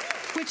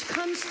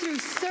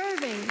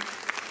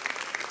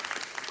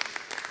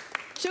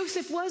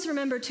 Joseph was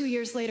remembered 2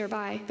 years later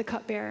by the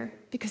cupbearer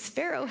because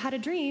Pharaoh had a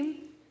dream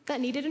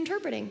that needed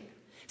interpreting.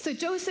 So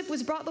Joseph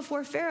was brought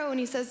before Pharaoh and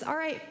he says, all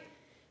right,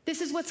 this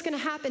is what's going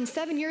to happen.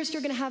 7 years,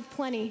 you're going to have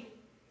plenty.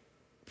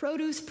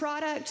 Produce,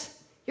 product,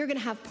 you're going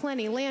to have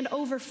plenty. Land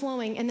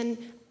overflowing. And then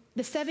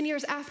the 7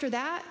 years after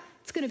that,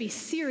 it's going to be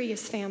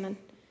serious famine.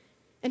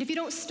 And if you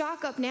don't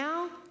stock up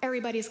now,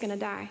 everybody's going to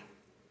die.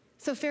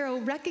 So Pharaoh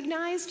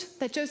recognized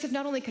that Joseph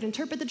not only could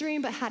interpret the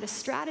dream, but had a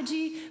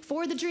strategy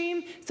for the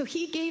dream. So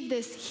he gave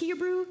this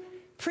Hebrew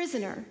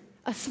prisoner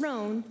a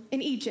throne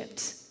in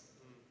Egypt.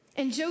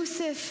 And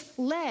Joseph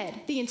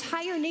led the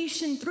entire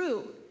nation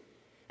through.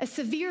 a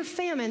severe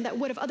famine that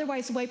would have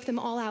otherwise wiped them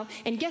all out.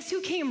 And guess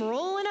who came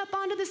rolling up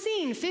onto the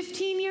scene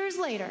 15 years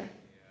later?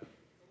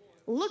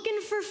 Looking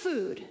for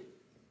food.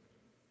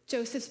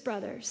 Joseph's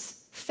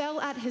brothers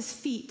fell at his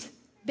feet,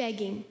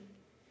 begging,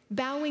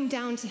 bowing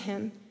down to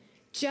him,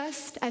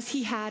 just as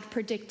he had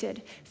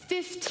predicted.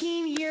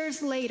 15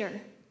 years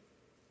later,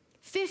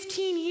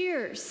 15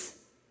 years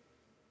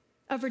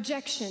of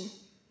rejection,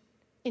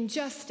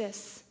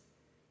 injustice,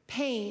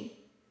 pain.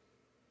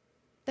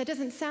 That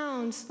doesn't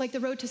sound like the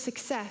road to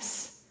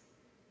success.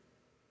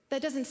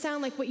 That doesn't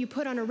sound like what you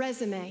put on a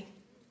resume.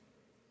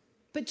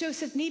 But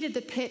Joseph needed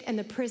the pit and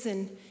the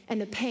prison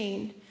and the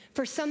pain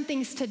for some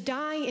things to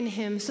die in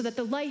him so that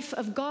the life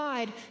of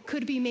God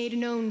could be made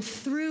known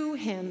through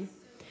him.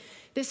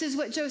 This is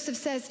what Joseph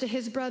says to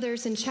his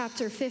brothers in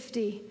chapter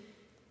 50.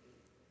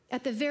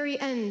 At the very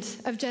end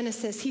of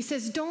Genesis, he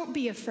says, "Don't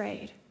be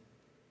afraid.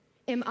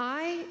 Am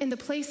I in the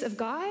place of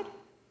God?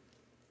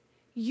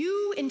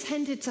 You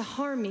intended to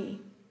harm me,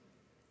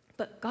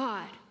 but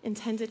God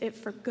intended it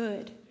for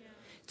good,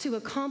 to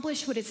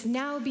accomplish what is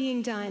now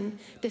being done,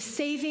 the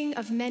saving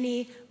of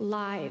many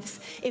lives."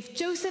 If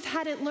Joseph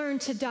hadn't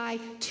learned to die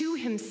to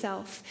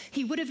himself,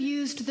 he would have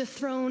used the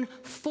throne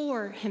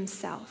for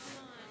himself.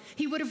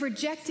 He would have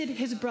rejected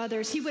his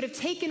brothers. He would have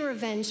taken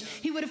revenge.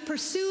 He would have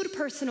pursued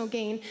personal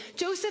gain.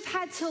 Joseph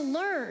had to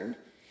learn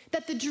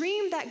that the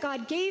dream that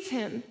God gave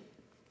him,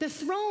 the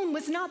throne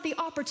was not the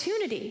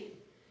opportunity.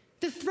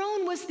 The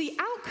throne was the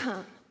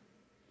outcome.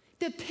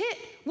 The pit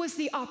was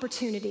the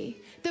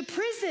opportunity. The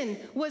prison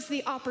was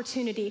the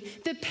opportunity.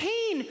 The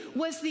pain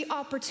was the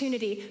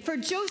opportunity for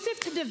Joseph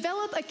to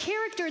develop a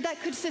character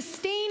that could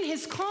sustain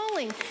his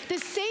calling, the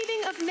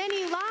saving of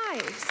many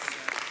lives.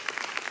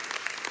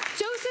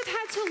 Joseph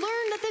had to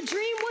learn that the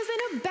dream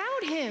wasn't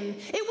about him.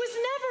 It was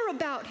never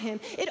about him.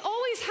 It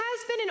always has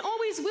been and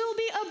always will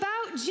be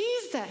about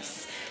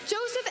Jesus.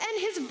 Joseph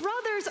and his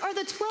brothers are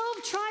the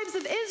 12 tribes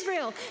of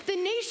Israel, the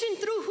nation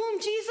through whom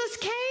Jesus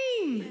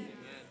came. Amen.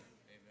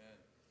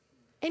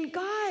 And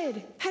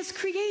God has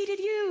created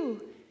you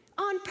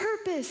on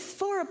purpose,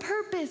 for a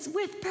purpose,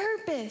 with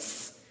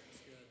purpose.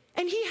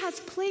 And he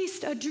has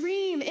placed a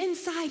dream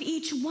inside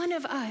each one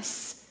of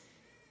us.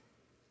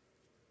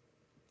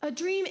 A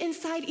dream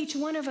inside each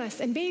one of us.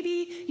 And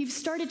maybe you've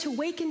started to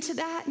wake into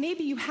that.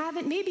 Maybe you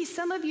haven't. Maybe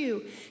some of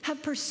you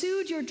have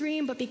pursued your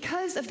dream, but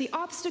because of the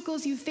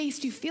obstacles you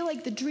faced, you feel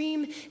like the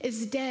dream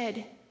is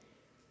dead.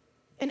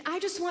 And I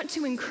just want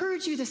to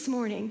encourage you this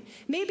morning.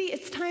 Maybe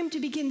it's time to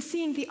begin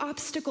seeing the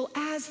obstacle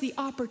as the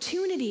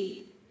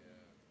opportunity.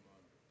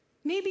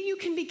 Maybe you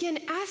can begin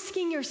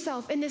asking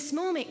yourself in this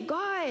moment,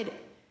 God,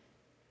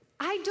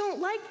 I don't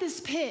like this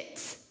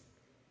pit.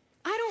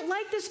 I don't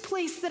like this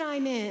place that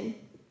I'm in.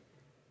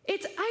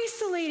 It's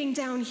isolating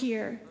down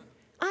here.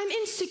 I'm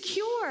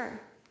insecure.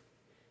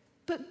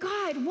 But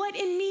God, what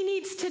in me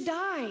needs to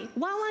die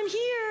while I'm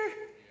here?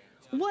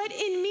 What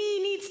in me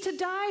needs to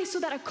die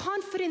so that a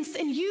confidence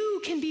in you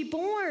can be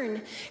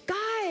born?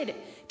 God,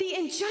 the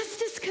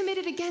injustice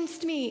committed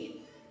against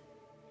me.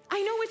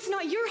 I know it's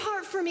not your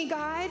heart for me,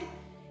 God.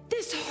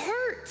 This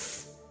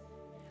hurts.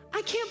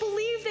 I can't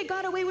believe they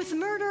got away with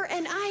murder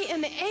and I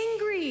am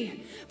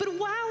angry. But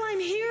while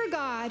I'm here,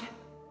 God,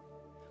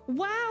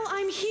 while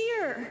I'm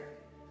here,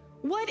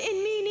 what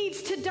in me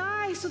needs to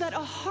die so that a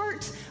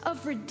heart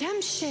of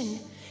redemption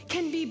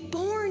can be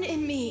born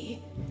in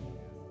me?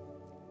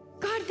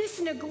 God, this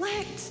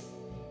neglect,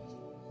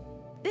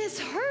 this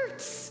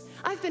hurts.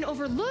 I've been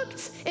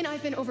overlooked, and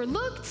I've been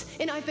overlooked,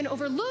 and I've been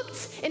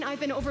overlooked, and I've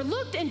been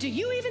overlooked, and do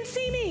you even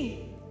see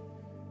me?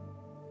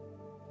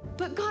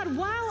 But God,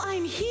 while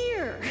I'm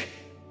here,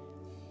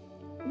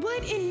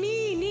 what in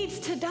me needs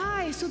to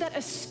die so that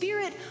a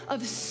spirit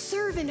of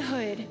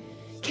servanthood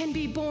can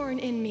be born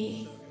in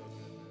me?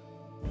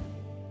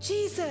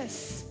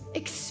 Jesus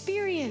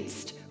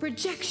experienced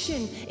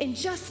rejection,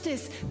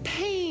 injustice,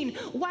 pain.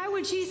 Why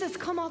would Jesus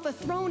come off a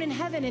throne in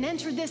heaven and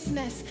enter this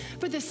mess?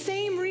 For the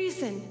same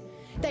reason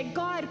that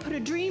God put a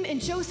dream in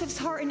Joseph's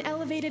heart and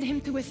elevated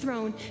him to a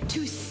throne,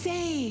 to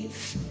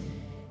save,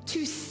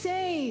 to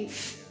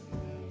save.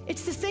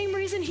 It's the same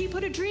reason he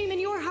put a dream in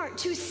your heart,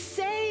 to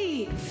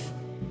save.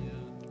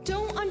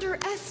 Don't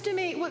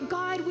underestimate what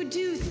God would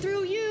do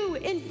through you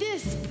in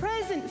this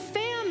present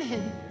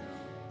famine,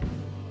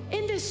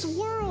 in this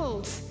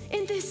world,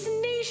 in this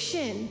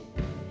nation,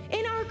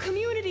 in our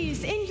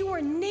communities, in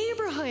your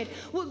neighborhood,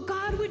 what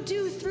God would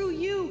do through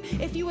you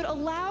if you would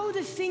allow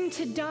the thing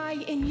to die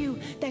in you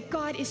that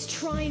God is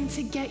trying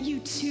to get you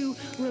to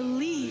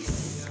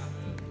release.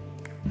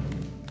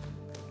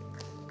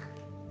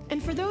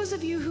 And for those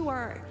of you who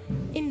are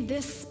in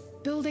this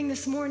building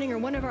this morning or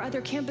one of our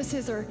other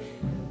campuses or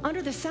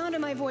under the sound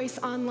of my voice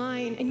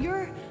online, and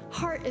your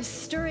heart is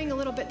stirring a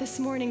little bit this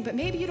morning, but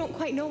maybe you don't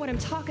quite know what I'm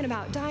talking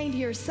about, dying to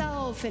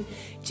yourself and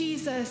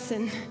Jesus,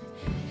 and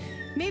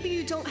maybe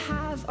you don't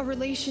have a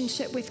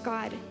relationship with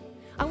God.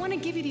 I want to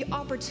give you the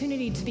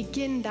opportunity to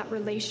begin that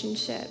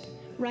relationship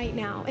right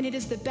now. And it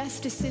is the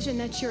best decision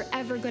that you're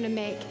ever going to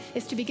make,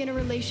 is to begin a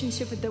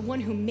relationship with the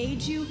one who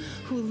made you,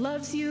 who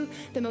loves you,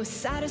 the most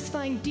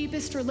satisfying,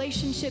 deepest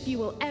relationship you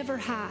will ever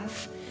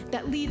have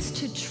that leads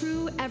to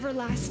true,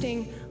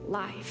 everlasting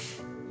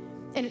life.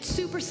 And it's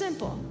super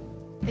simple.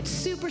 It's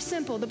super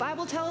simple. The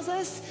Bible tells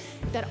us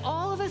that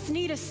all of us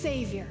need a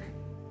Savior,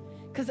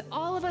 because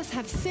all of us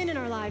have sin in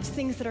our lives,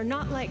 things that are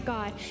not like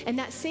God. And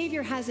that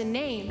Savior has a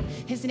name.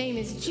 His name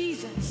is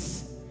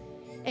Jesus.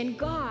 And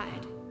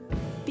God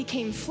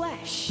became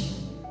flesh,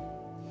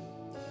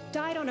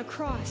 died on a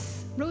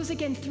cross, rose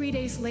again 3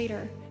 days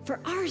later for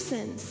our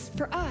sins,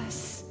 for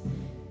us.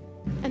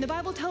 And the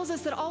Bible tells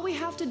us that all we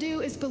have to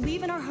do is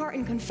believe in our heart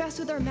and confess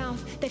with our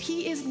mouth that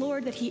He is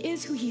Lord, that He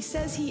is who He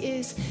says He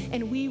is,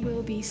 and we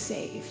will be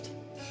saved.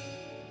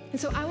 And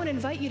so I want to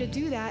invite you to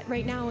do that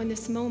right now in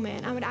this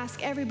moment. I would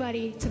ask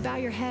everybody to bow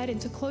your head and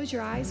to close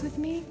your eyes with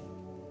me.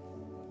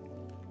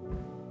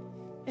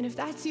 And if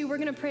that's you, we're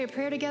going to pray a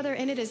prayer together,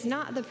 and it is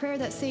not the prayer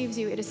that saves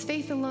you. It is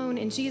faith alone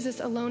in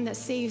Jesus alone that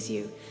saves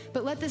you.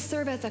 But let this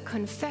serve as a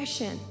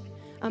confession,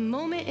 a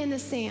moment in the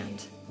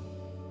sand.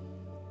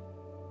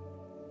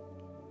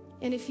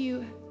 And if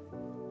you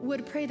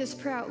would pray this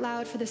prayer out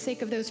loud for the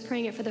sake of those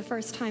praying it for the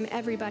first time,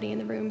 everybody in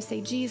the room,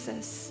 say,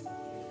 Jesus,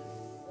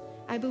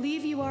 I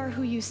believe you are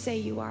who you say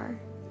you are,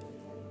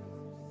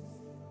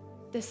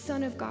 the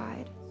Son of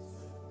God,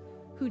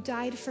 who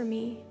died for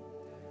me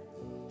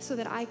so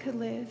that I could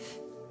live.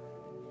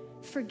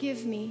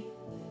 Forgive me.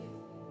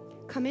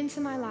 Come into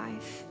my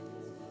life.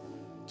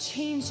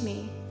 Change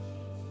me.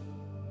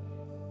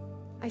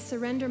 I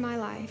surrender my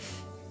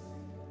life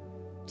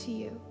to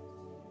you.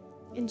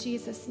 In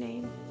Jesus'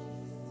 name,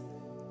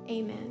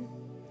 amen.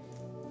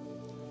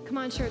 Come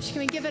on, church, can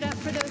we give it up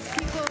for those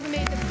people who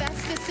made the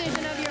best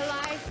decision of your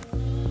life?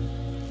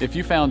 If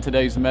you found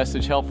today's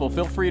message helpful,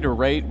 feel free to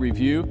rate,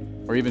 review,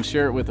 or even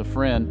share it with a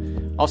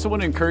friend. Also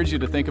want to encourage you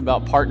to think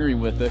about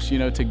partnering with us.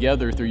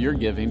 Together through your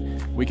giving,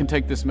 we can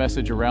take this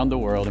message around the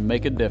world and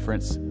make a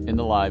difference in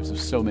the lives of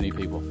so many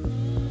people.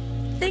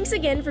 Thanks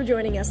again for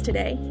joining us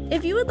today.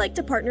 If you would like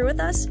to partner with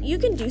us, you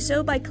can do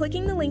so by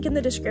clicking the link in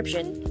the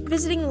description,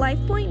 visiting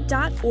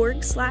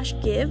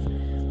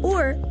lifepoint.org/give,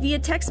 or via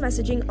text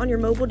messaging on your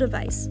mobile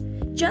device.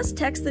 Just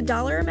text the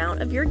dollar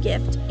amount of your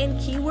gift and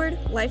keyword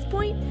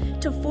LifePoint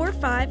to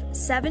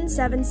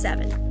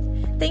 45777.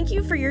 Thank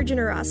you for your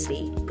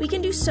generosity. We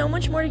can do so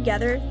much more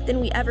together than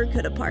we ever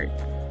could apart.